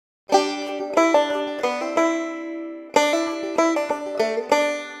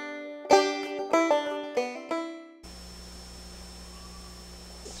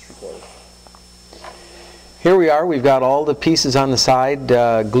we are. We've got all the pieces on the side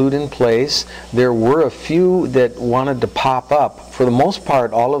glued in place. There were a few that wanted to pop up. For the most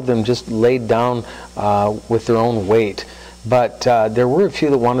part, all of them just laid down with their own weight. But there were a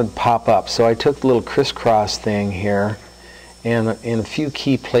few that wanted to pop up. So I took the little crisscross thing here, and in a few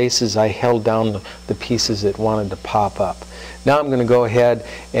key places I held down the pieces that wanted to pop up. Now I'm going to go ahead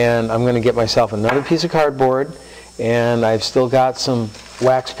and I'm going to get myself another piece of cardboard, and I've still got some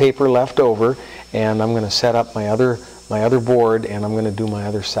wax paper left over, and I'm going to set up my other board, and I'm going to do my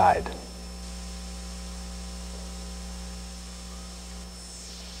other side.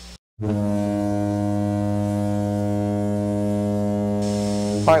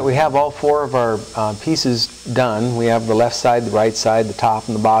 Alright, we have all four of our pieces done. We have the left side, the right side, the top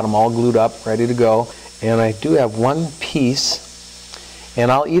and the bottom all glued up, ready to go. And I do have one piece, and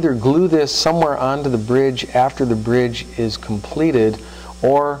I'll either glue this somewhere onto the bridge after the bridge is completed,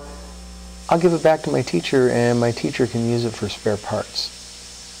 or I'll give it back to my teacher and my teacher can use it for spare parts.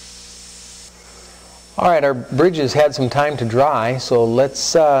 Alright, our bridge has had some time to dry, so let's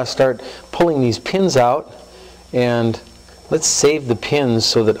start pulling these pins out, and let's save the pins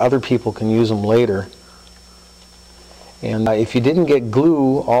so that other people can use them later. And if you didn't get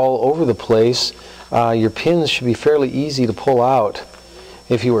glue all over the place, your pins should be fairly easy to pull out.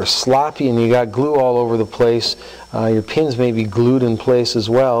 If you were sloppy and you got glue all over the place, your pins may be glued in place as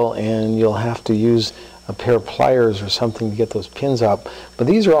well, and you'll have to use a pair of pliers or something to get those pins up. But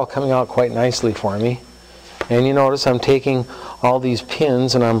these are all coming out quite nicely for me. And you notice I'm taking all these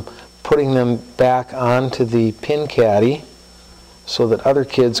pins and I'm putting them back onto the pin caddy so that other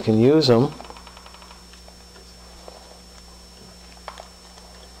kids can use them.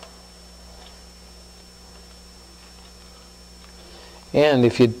 And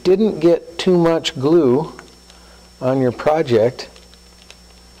if you didn't get too much glue on your project,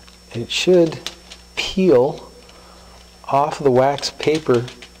 it should peel off the wax paper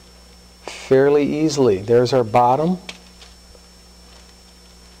fairly easily. There's our bottom.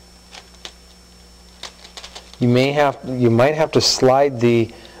 You might have to slide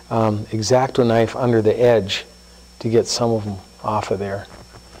the X-Acto knife under the edge to get some of them off of there.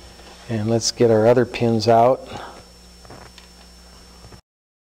 And let's get our other pins out.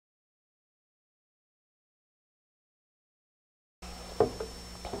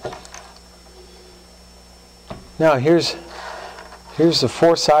 Now here's the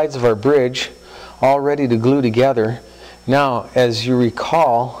four sides of our bridge all ready to glue together. Now, as you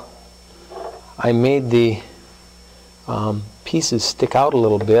recall, I made the pieces stick out a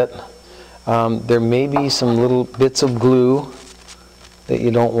little bit. There may be some little bits of glue that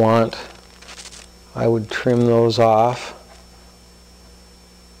you don't want. I would trim those off.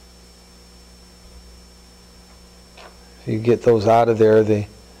 If you get those out of there,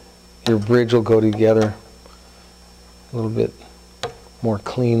 your bridge will go together a little bit more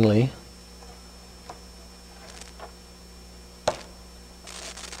cleanly.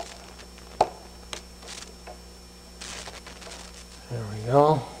 There we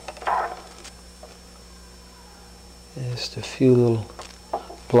go. Just a few little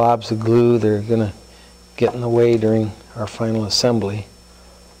blobs of glue that are going to get in the way during our final assembly.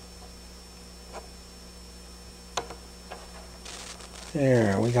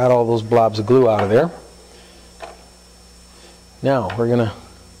 There, we got all those blobs of glue out of there. Now we're going to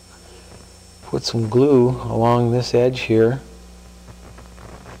put some glue along this edge here.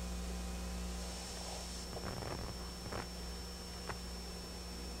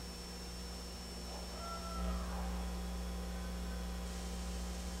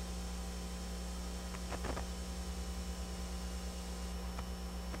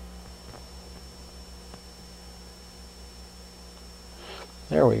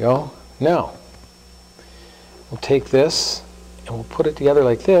 There we go. Now we'll take this and we'll put it together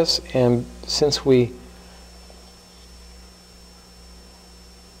like this, and since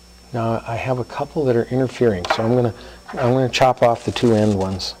now I have a couple that are interfering, so I'm going to chop off the two end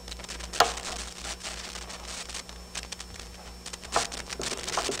ones.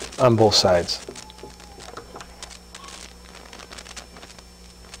 On both sides.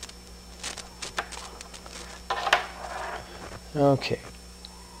 Okay.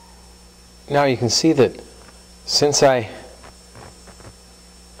 Now you can see that since I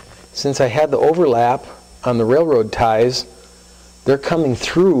had the overlap on the railroad ties, they're coming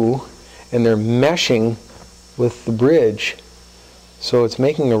through and they're meshing with the bridge. So it's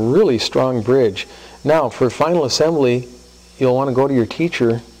making a really strong bridge. Now for final assembly, you'll want to go to your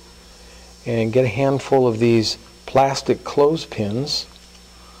teacher and get a handful of these plastic clothespins,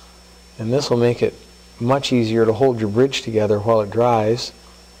 and this will make it much easier to hold your bridge together while it dries.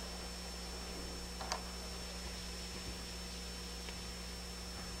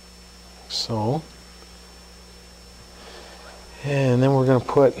 so. And then we're going to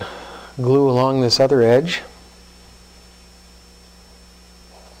put glue along this other edge.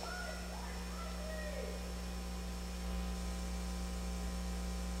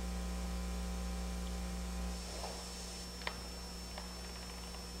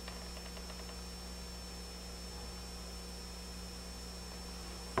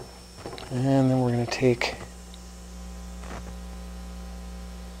 And then we're going to take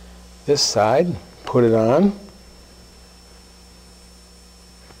this side, put it on.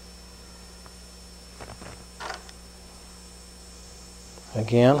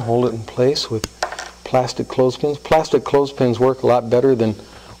 Again, hold it in place with plastic clothespins. Plastic clothespins work a lot better than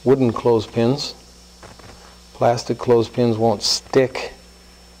wooden clothespins. Plastic clothespins won't stick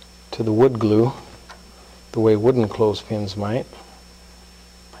to the wood glue the way wooden clothespins might.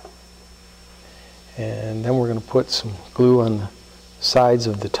 And then we're going to put some glue on the sides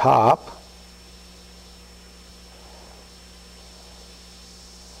of the top.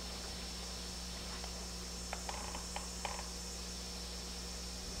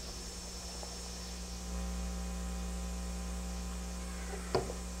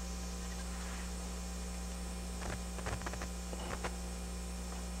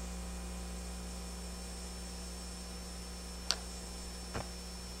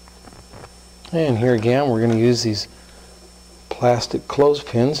 And here again, we're going to use these plastic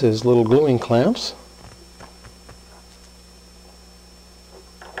clothespins as little gluing clamps.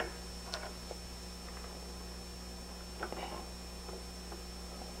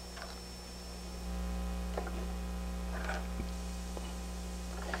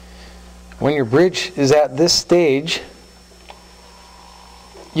 When your bridge is at this stage,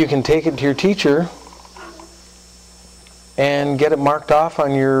 you can take it to your teacher and get it marked off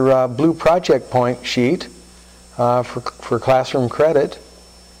on your blue project point sheet for classroom credit.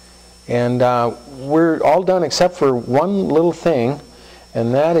 And we're all done except for one little thing,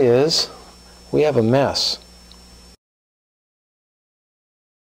 and that is we have a mess.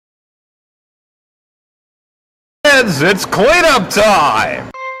 Kids, it's cleanup time!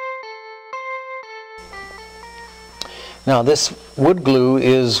 Now this wood glue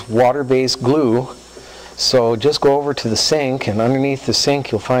is water-based glue. So just go over to the sink, and underneath the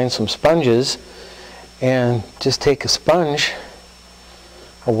sink you'll find some sponges, and just take a sponge,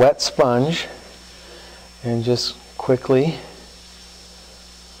 a wet sponge, and just quickly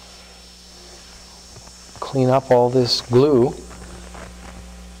clean up all this glue.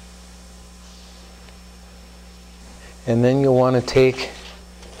 And then you'll want to take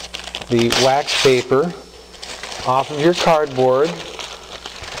the wax paper off of your cardboard,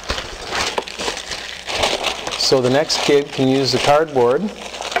 so the next kid can use the cardboard.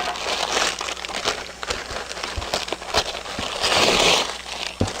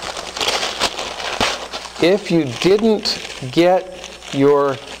 If you didn't get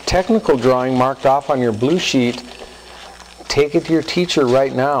your technical drawing marked off on your blue sheet, take it to your teacher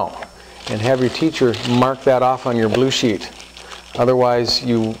right now and have your teacher mark that off on your blue sheet. Otherwise,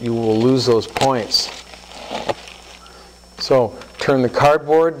 you will lose those points. So turn the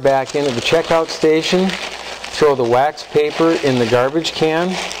cardboard back into the checkout station. Throw the wax paper in the garbage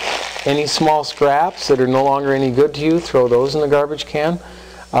can. Any small scraps that are no longer any good to you, throw those in the garbage can.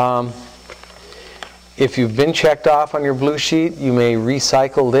 If you've been checked off on your blue sheet, you may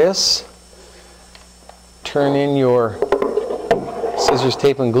recycle this. Turn in your scissors,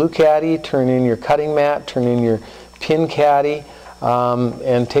 tape, and glue caddy. Turn in your cutting mat. Turn in your pin caddy.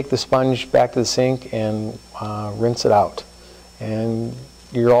 And take the sponge back to the sink and rinse it out. And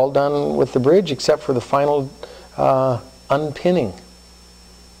you're all done with the bridge except for the final unpinning.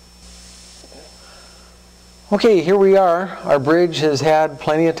 Okay, here we are. Our bridge has had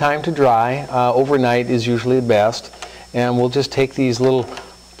plenty of time to dry. Overnight is usually the best. And we'll just take these little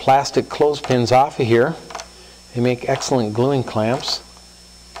plastic clothespins off of here. They make excellent gluing clamps.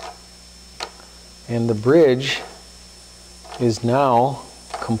 And the bridge is now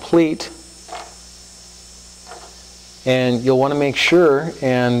complete. And you'll want to make sure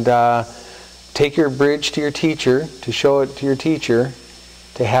and take your bridge to your teacher, to show it to your teacher,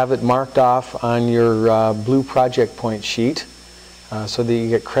 to have it marked off on your blue project point sheet so that you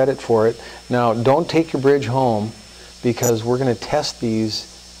get credit for it. Now, don't take your bridge home because we're going to test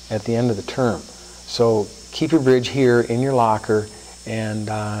these at the end of the term. So keep your bridge here in your locker and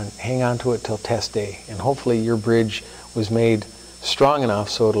hang on to it till test day. And hopefully your bridge was made strong enough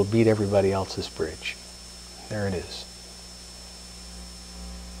so it'll beat everybody else's bridge. There it is.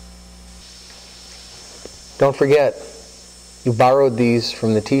 Don't forget, you borrowed these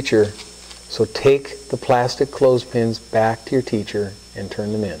from the teacher, so take the plastic clothespins back to your teacher and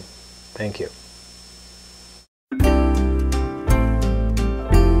turn them in. Thank you.